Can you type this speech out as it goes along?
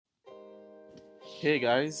Hey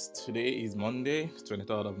guys, today is Monday,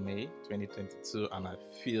 23rd of May 2022, and I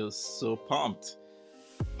feel so pumped.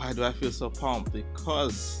 Why do I feel so pumped?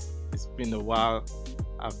 Because it's been a while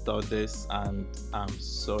I've done this and I'm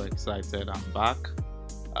so excited. I'm back.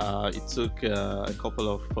 It took a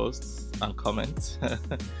couple of posts and comments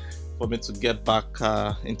for me to get back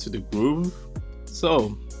into the groove.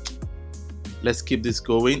 So let's keep this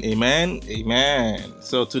going. Amen. Amen.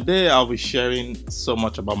 So today I'll be sharing so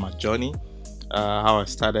much about my journey, how I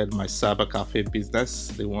started my cyber cafe business,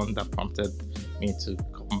 the one that prompted me to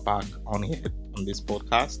come back on here on this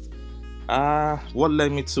podcast. What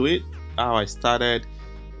led me to it, how I started,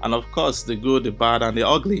 and of course, the good, the bad, and the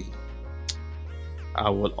ugly. I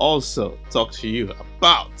will also talk to you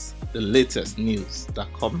about the latest news that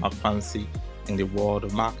caught my fancy in the world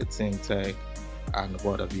of marketing, tech, and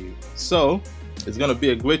what have you. So, it's going to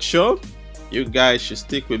be a great show. You guys should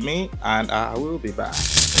stick with me, and I will be back.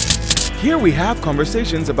 Here we have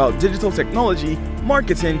conversations about digital technology,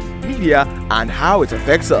 marketing, media, and how it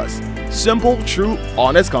affects us. Simple, true,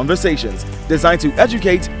 honest conversations designed to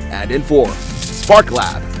educate and inform. Spark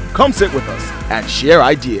Lab. Come sit with us and share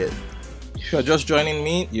ideas. If you're just joining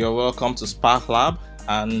me, you're welcome to Spark Lab,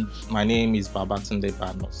 and my name is Babatunde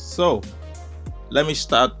Badnos. So, let me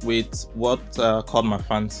start with what caught my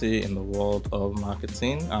fancy in the world of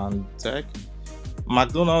marketing and tech.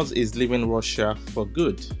 McDonald's is leaving Russia for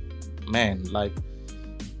good. Man, like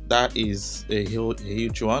that is a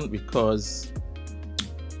huge one, because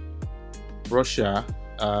Russia,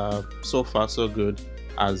 so far so good,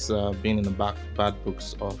 has been in the bad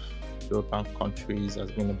books of European countries,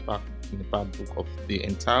 has been in the bad book of the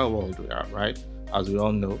entire world, right? As we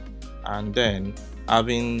all know, and then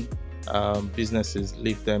having businesses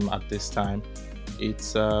leave them at this time,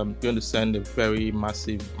 it's going to send a very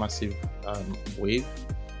massive wave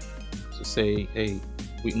to say, hey,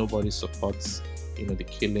 nobody supports the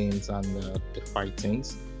killings and the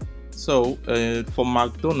fightings. So for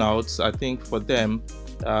McDonald's, I think for them,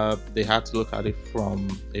 they had to look at it from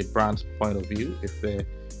a brand point of view. If they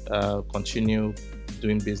continue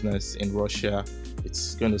doing business in Russia,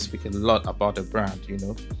 it's going to speak a lot about the brand,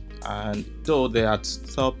 And though they had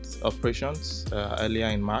stopped operations earlier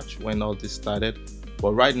in March when all this started,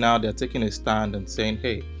 but right now they're taking a stand and saying,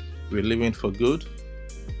 hey, we're leaving for good.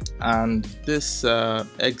 And this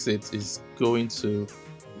exit is going to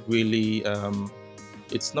really,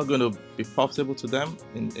 it's not going to be profitable to them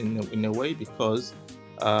in a way, because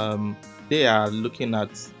they are looking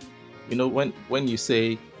at, when you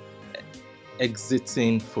say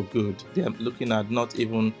exiting for good, they're looking at not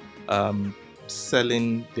even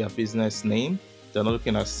selling their business name. They're not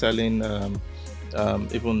looking at selling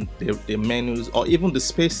even the menus or even the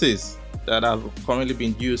spaces that have currently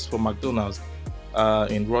been used for McDonald's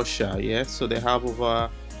in Russia. Yeah, so they have over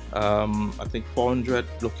I think 400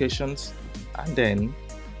 locations, and then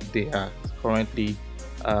they are currently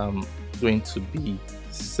going to be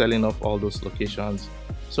selling off all those locations.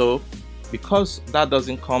 So because that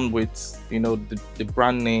doesn't come with the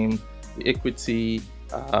brand name, the equity,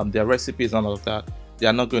 their recipes and all of that, they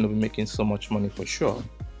are not going to be making so much money for sure.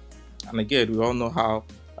 And again, we all know how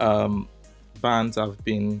bans have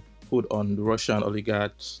been put on the Russian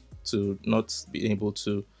oligarchs to not be able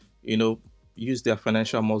to use their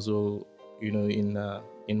financial muscle in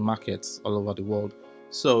markets all over the world.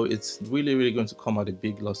 So it's really going to come at a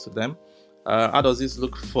big loss to them. How does this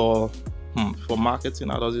look for marketing?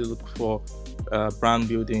 How does it look for brand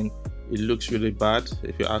building? It looks really bad.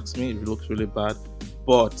 If you ask me, it looks really bad,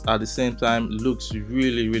 but at the same time looks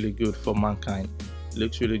really good for mankind. It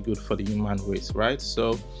looks really good for the human race, right?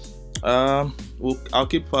 So I'll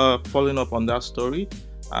keep following up on that story,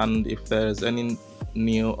 and if there's any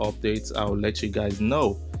new updates, I'll let you guys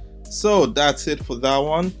know. So that's it for that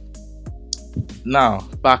one. Now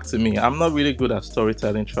back to me. I'm not really good at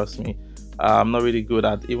storytelling, trust me. I'm not really good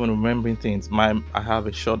at even remembering things. I have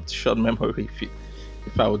a short memory.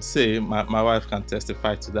 If I would say, my wife can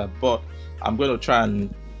testify to that. But I'm going to try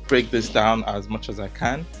and break this down as much as I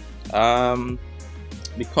can,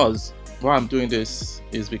 because why I'm doing this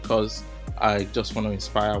is because I just want to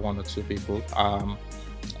inspire one or two people.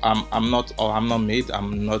 I'm not made.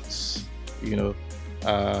 I'm not,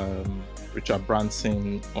 Richard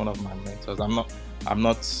Branson, one of my mentors. I'm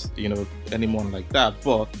not, anyone like that.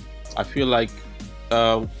 But I feel like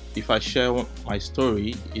if I share my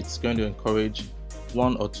story, it's going to encourage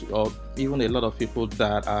one or two, or even a lot of people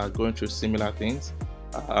that are going through similar things.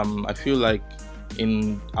 I feel like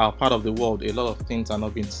in our part of the world, a lot of things are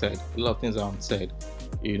not being said. A lot of things are unsaid,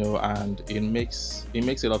 and it makes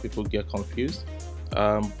a lot of people get confused.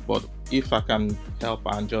 But if I can help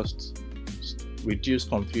and just reduce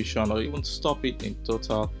confusion or even stop it in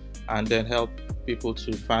total, and then help people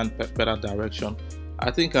to find better direction,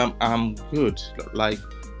 I think I'm good. Like,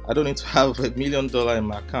 I don't need to have $1 million in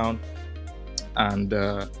my account and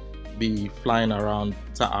be flying around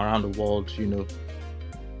the world.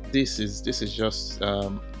 This is just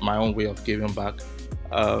my own way of giving back.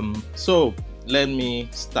 So let me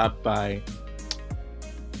start by,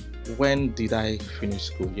 when did I finish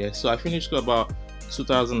school? Yeah, so I finished school about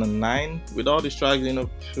 2009 with all the struggling.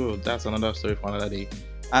 Sure, that's another story for another day.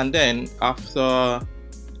 And then after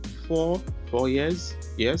four years,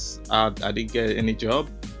 yes, I didn't get any job.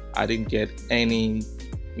 I didn't get any,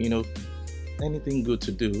 anything good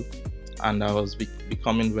to do, and I was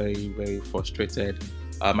becoming very, very frustrated.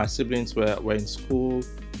 My siblings were in school.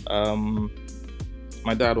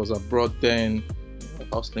 My dad was abroad then,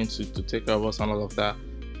 hustling to take care of us and all of that.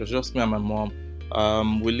 It was just me and my mom.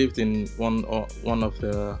 We lived in one of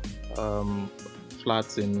the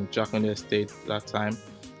flats in Jackonde Estate that time,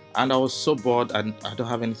 and I was so bored and I don't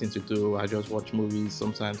have anything to do. I just watch movies.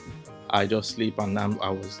 Sometimes I just sleep, and I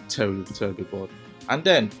was terribly bored. And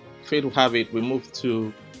then, fate will have it, we moved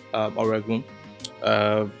to Oregon.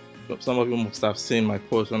 Some of you must have seen my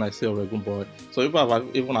post when I say Oregon boy. So people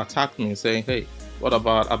have even attacked me saying, hey, what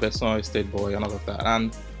about Abeson Estate boy and all of that?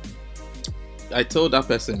 And I told that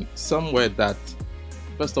person somewhere that,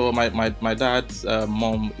 first of all, my dad's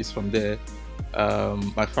mom is from there.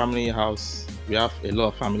 My family house, we have a lot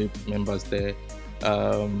of family members there.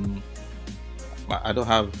 I don't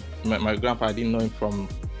have my grandpa. I didn't know him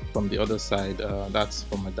from the other side. That's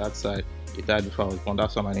from my dad's side. He died before I was born.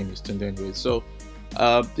 That's why my name is Tunde anyway. So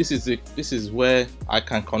this is where I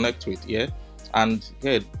can connect with, yeah. And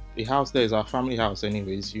yeah, the house there is our family house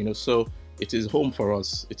anyways, so it is home for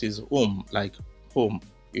us. It is home, like home,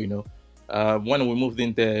 when we moved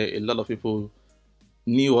in there, a lot of people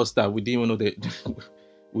knew us that we didn't even know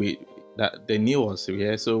that they knew us,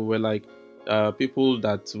 yeah. So we're like people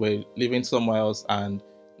that were living somewhere else and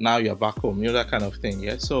now you're back home, that kind of thing,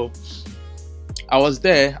 yeah. So I was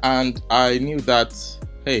there and I knew that,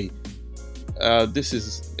 hey, this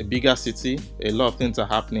is a bigger city, a lot of things are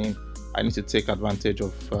happening. I need to take advantage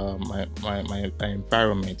of my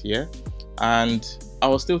environment, yeah. And I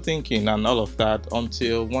was still thinking and all of that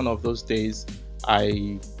until one of those days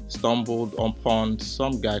I stumbled upon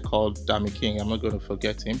some guy called Dami King. I'm not going to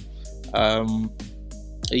forget him. A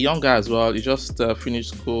young guy as well. He just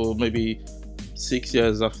finished school maybe 6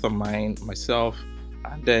 years after myself,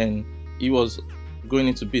 and then he was going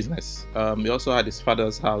into business. He also had his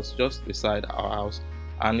father's house just beside our house,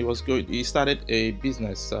 and he started a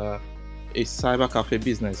business, a cyber cafe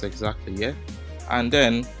business, exactly, yeah. And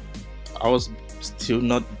then I was still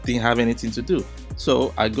didn't have anything to do,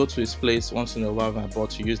 so I go to his place once in a while. I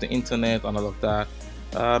bought to use the internet and all of that.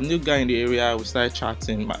 New guy in the area, we started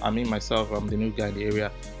chatting. Myself, I'm the new guy in the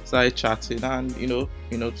area. Started chatting, and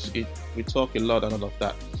we talk a lot and all of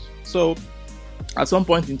that. So at some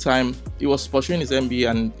point in time, he was pursuing his MBA,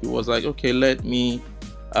 and he was like, okay, let me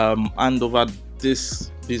hand over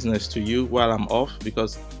this business to you while I'm off,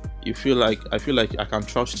 because I feel like I can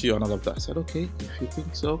trust you and all of that. I said, okay, if you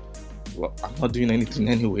think so. Well, I'm not doing anything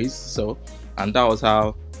anyways. So, and that was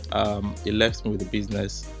how he left me with the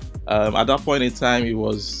business. At that point in time, he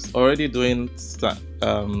was already doing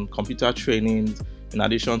computer training in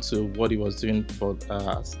addition to what he was doing for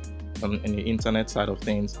in the internet side of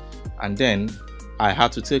things. And then I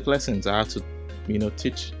had to take lessons. I had to,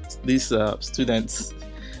 teach these students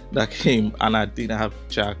that came, and I didn't have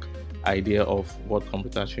jack idea of what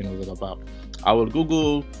computer training was all about. I would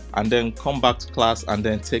Google and then come back to class and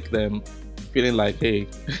then take them, feeling like, hey,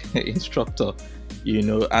 instructor,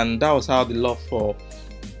 and that was how the love for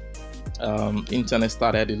internet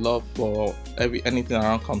started. The love for anything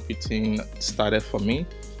around computing started for me.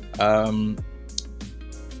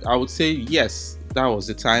 I would say yes, that was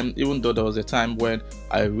the time, even though there was a time when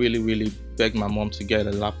I really begged my mom to get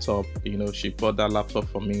a laptop. She bought that laptop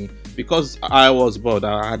for me because I was bored.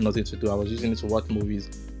 I had nothing to do. I was using it to watch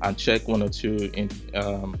movies and check one or two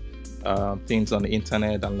things on the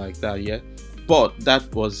internet and like that, yeah. But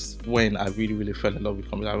that was when I really fell in love with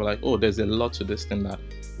computer. I was like, oh, there's a lot to this thing that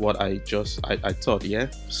what I thought, yeah.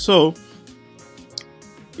 So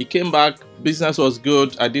he came back, business was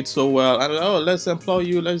good, I did so well, and let's employ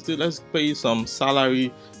you, let's pay you some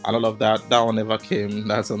salary and all of that. That one never came.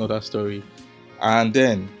 That's another story. And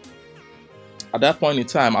then at that point in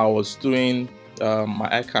time, I was doing my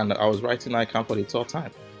ICANN. I was writing ICANN for the third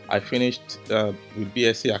time. I finished with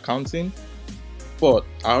BSc accounting, but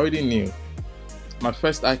I already knew my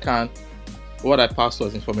first ICANN, what I passed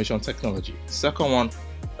was information technology. Second one,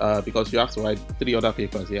 because you have to write 3 other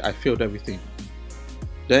papers here, I failed everything.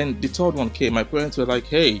 Then the third one came. My parents were like,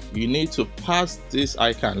 "Hey, you need to pass this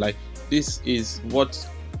ICANN. Like, this is what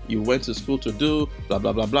you went to school to do. Blah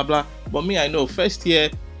blah blah blah blah." But me, I know first year,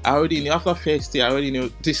 I already knew. After first year, I already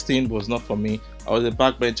knew this thing was not for me. I was a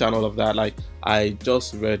backbencher and all of that. Like, I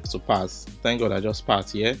just read to pass. Thank God I just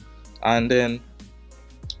passed. Yeah, and then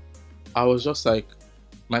I was just like,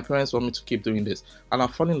 my parents want me to keep doing this, and I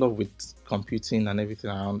fall in love with computing and everything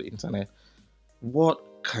around the internet. What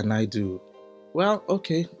can I do? Well,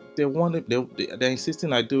 okay, they want it. They're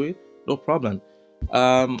insisting I do it. No problem.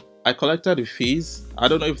 I collected the fees. I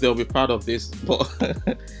don't know if they'll be part of this, but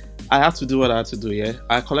I had to do what I had to do. Yeah,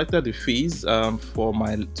 I collected the fees for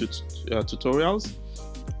my tutorials.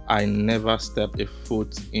 I never stepped a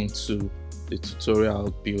foot into the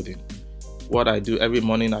tutorial building. What I do every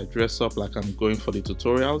morning, I dress up like I'm going for the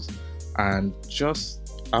tutorials, and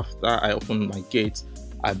just after I open my gate,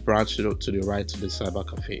 I branch to the right to the cyber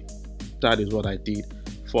cafe. That is what I did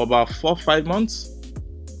for about 4-5 months.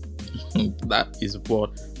 That is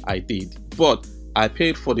what I did. But I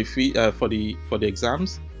paid for the fee for the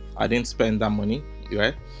exams. I didn't spend that money,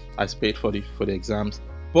 right? I paid for the exams.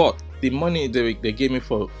 But the money they gave me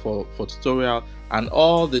for tutorial and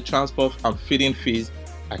all the transport and feeding fees,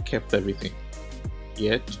 I kept everything.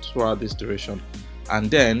 Yeah, throughout this duration.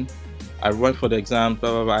 And then I went for the exam.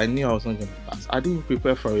 Blah blah blah. I knew I was not going to pass. I didn't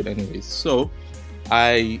prepare for it anyways. So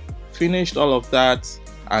I finished all of that,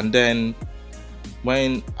 and then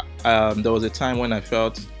when there was a time when I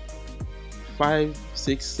felt 5,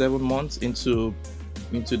 6, 7 months into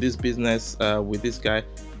this business with this guy,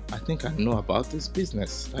 I think I know about this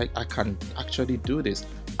business. Like, I can actually do this.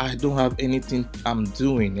 I don't have anything I'm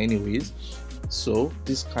doing anyways, so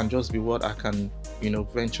this can just be what I can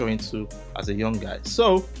venture into as a young guy.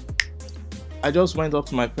 So I just went up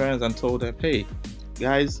to my parents and told them, "Hey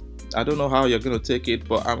guys, I don't know how you're going to take it,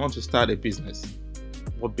 but I want to start a business."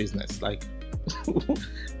 What business? Like,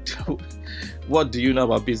 what do you know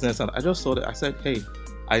about business? And I just told it. I said, "Hey,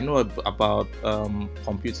 I know about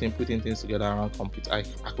computing, putting things together around computer. I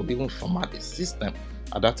could even format the system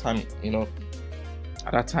at that time,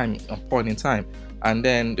 at that time, point in time." And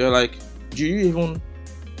then they're like, "Do you even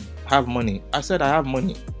have money?" I said, "I have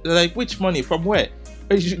money." They're like, "Which money? From where?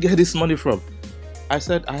 Where did you get this money from?" I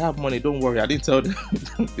said, "I have money, don't worry." I didn't tell them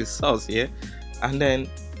the source, yeah. And then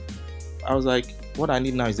I was like, what I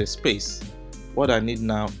need now is a space. What I need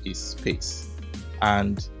now is space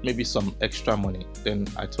and maybe some extra money. Then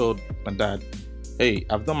I told my dad, "Hey,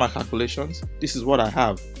 I've done my calculations. This is what I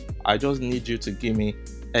have. I just need you to give me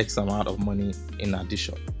X amount of money in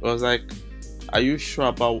addition." I was like, "Are you sure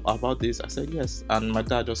about this?" I said, "Yes." And my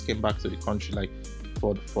dad just came back to the country, like,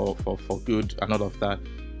 for good and all of that.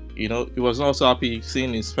 He was also happy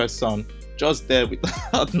seeing his first son just there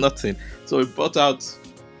without nothing. So he brought out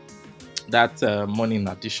that money in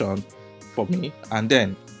addition for me. And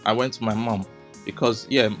then I went to my mom, because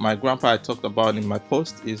my grandpa I talked about in my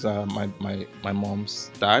post is my mom's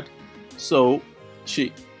dad. So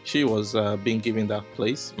she was being given that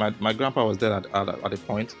place. My grandpa was there at a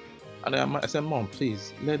point, and I said, "Mom,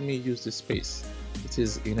 please let me use this space. It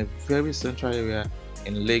is in a very central area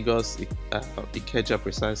in Lagos, Ikeja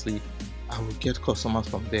precisely. I will get customers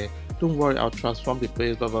from there. Don't worry, I'll transform the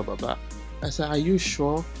place, blah blah blah blah." I said, "Are you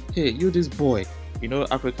sure? Hey, you this boy,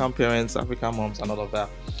 African parents, African moms and all of that."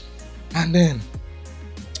 And then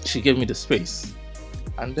she gave me the space.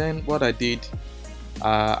 And then what I did,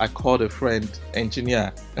 I called a friend,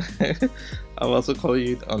 engineer. I'll also call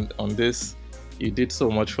you on this. You did so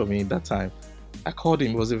much for me that time. I called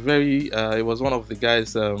him. It was it was one of the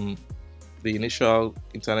guys, the initial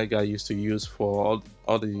internet guy used to use for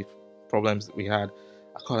all the problems that we had.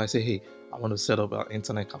 I called. I said, "Hey, I want to set up an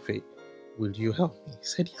internet cafe. Will you help me?" He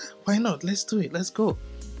said, "Yeah, why not? Let's do it. Let's go."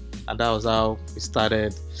 And that was how we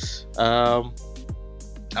started.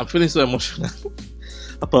 I'm feeling so emotional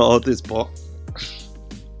about all this, but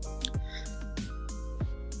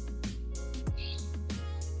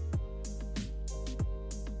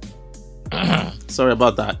sorry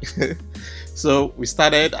about that. So we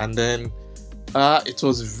started, and then it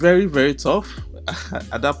was very, very tough.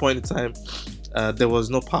 At that point in time, there was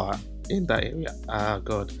no power in that area.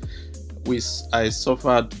 God, I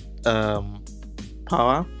suffered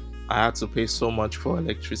power. I had to pay so much for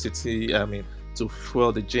electricity. I mean, to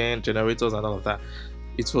fuel the generators and all of that.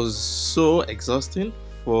 It was so exhausting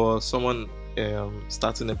for someone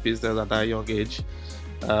starting a business at that young age.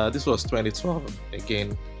 This was 2012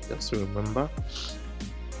 again, just to remember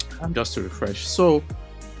and just to refresh. So,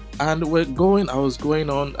 and I was going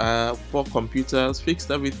on, bought computers,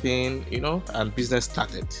 fixed everything, and business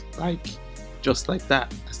started. Like, just like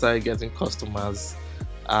that, I started getting customers.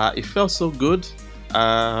 It felt so good.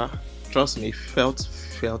 trust me, felt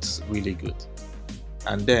really good.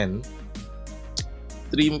 And then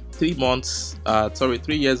 3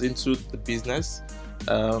 years into the business,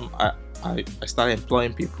 I started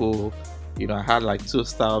employing people. I had like 2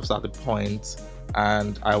 staffs at the point,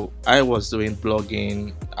 and I was doing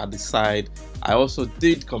blogging at the side. I also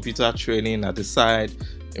did computer training at the side.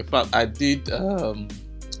 In fact, I did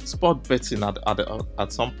sport betting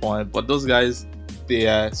at some point, but those guys, they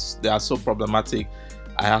are so problematic.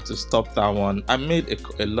 I had to stop that one. I made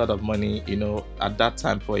a lot of money, at that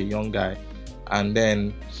time for a young guy. And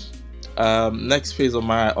then next phase of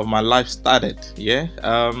my life started.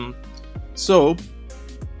 So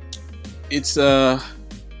it's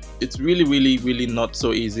really, really, really not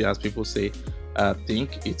so easy as people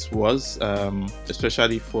think it was,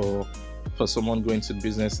 especially for someone going to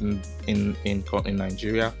business in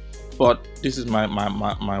Nigeria. But this is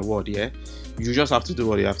my word. You just have to do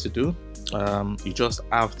what you have to do. You just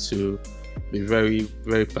have to be very,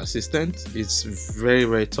 very persistent. It's very,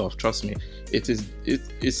 very tough. Trust me.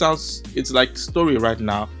 It's like story right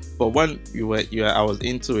now, but when I was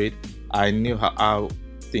into it, I knew how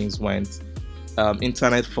things went.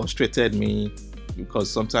 Internet frustrated me because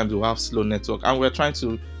sometimes we have slow network, and we're trying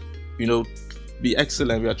to, be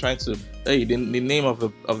excellent. We are trying to. The name of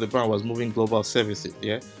the brand was Moving Global Services.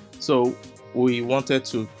 So we wanted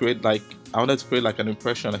to create an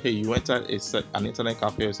impression. Hey, you went at an internet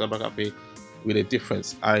cafe or cyber cafe with a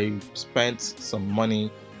difference. I spent some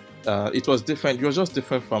money. It was different. It was just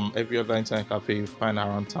different from every other internet cafe you find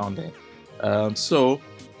around town there. So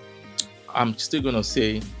I'm still gonna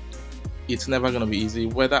say it's never gonna be easy,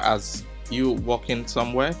 whether as you working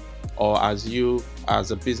somewhere or as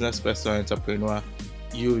a business person or entrepreneur.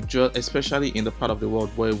 You just, especially in the part of the world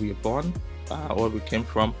where we were born, where we came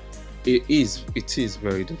from, it is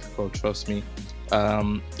very difficult. Trust me.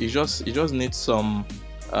 You just need some.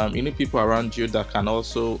 You need people around you that can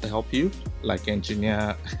also help you, like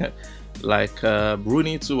engineer, like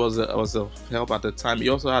Bruni too was a help at the time. He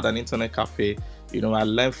also had an internet cafe. I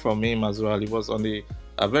learned from him as well. He was on the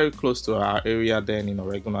very close to our area then in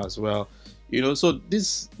Oregon as well. So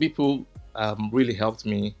these people really helped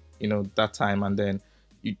me. That time, and then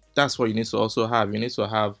that's what you need to also have. You need to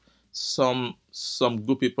have some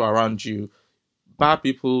good people around you. Bad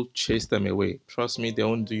people, chase them away. Trust me, they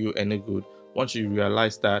won't do you any good. Once you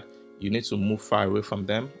realize that, you need to move far away from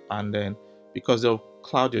them, and then because they'll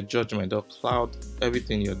cloud your judgment, they'll cloud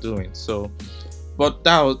everything you're doing. So, but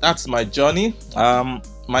that's my journey.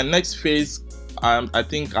 My next phase, I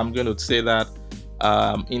think I'm going to say that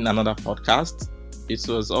in another podcast. It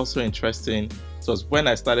was also interesting. It was when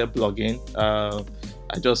I started blogging.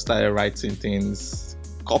 I just started writing things,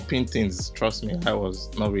 copying things. Trust me, I was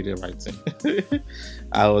not really writing.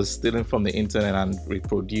 I was stealing from the internet and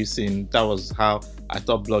reproducing. That was how I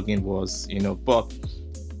thought blogging was, But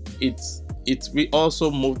we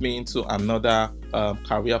also moved me into another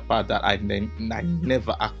career path that I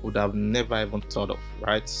would have never even thought of.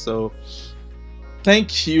 Right. So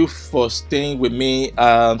thank you for staying with me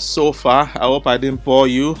so far. I hope I didn't bore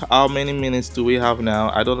you. How many minutes do we have now?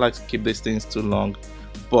 I don't like to keep these things too long,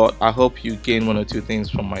 but I hope you gain 1 or 2 things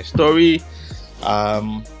from my story.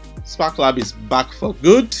 Spark Lab is back for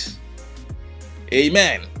good.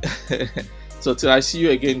 Amen. So till I see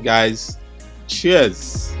you again, guys.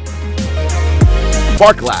 Cheers.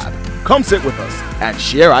 Spark Lab. Come sit with us and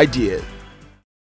share ideas.